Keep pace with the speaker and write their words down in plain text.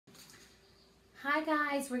Hi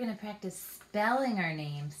guys, we're going to practice spelling our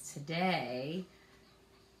names today.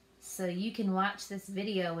 So you can watch this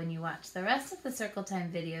video when you watch the rest of the Circle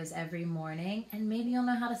Time videos every morning, and maybe you'll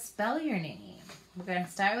know how to spell your name. We're going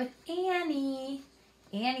to start with Annie.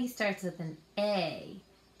 Annie starts with an A.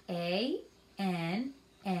 A-N-N-I-E.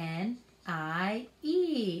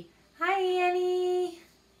 Hi Annie.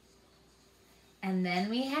 And then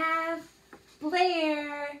we have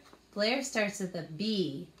Blair. Blair starts with a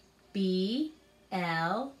B. B-L-A-I-R-E,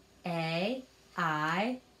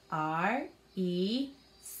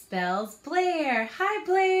 spells Blair. Hi,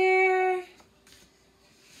 Blair.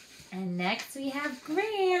 And next we have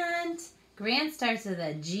Grant. Grant starts with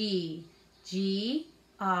a G. G-R-A-N-T,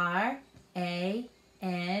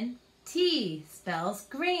 spells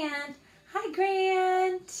Grant. Hi,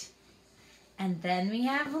 Grant. And then we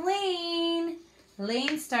have Lane.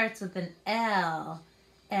 Lane starts with an L.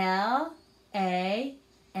 L-A-N-E,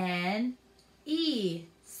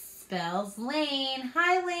 spells Lane.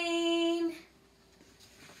 Hi, Lane.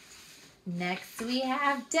 Next we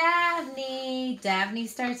have Daphne. Daphne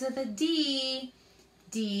starts with a D.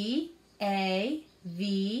 D-A-V-I-N-Y,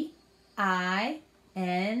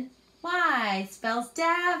 spells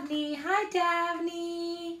Daphne. Hi,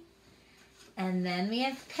 Daphne. And then we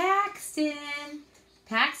have Paxton.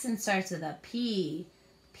 Paxton starts with a P.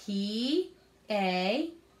 P-A-X-T-O-N.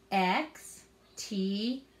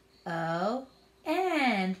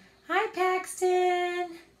 Hi,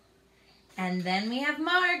 Paxton. And then we have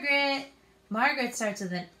Margaret. Margaret starts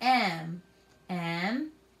with an M.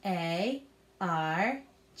 M-A-R-G-A-R-E-T,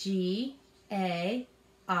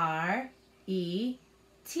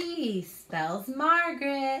 spells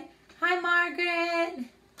Margaret. Hi, Margaret.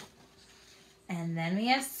 And then we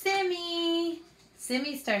have Simi.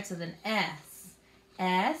 Simi starts with an S.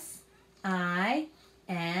 S-I-M-I,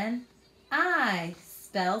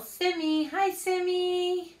 spells Simi. Hi,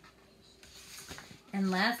 Simi. And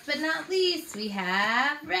last but not least, we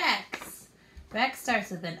have Rex. Rex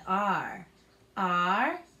starts with an R.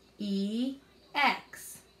 R-E-X,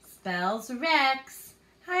 spells Rex.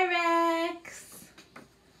 Hi, Rex.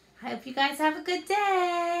 I hope you guys have a good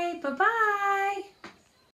day. Bye-bye.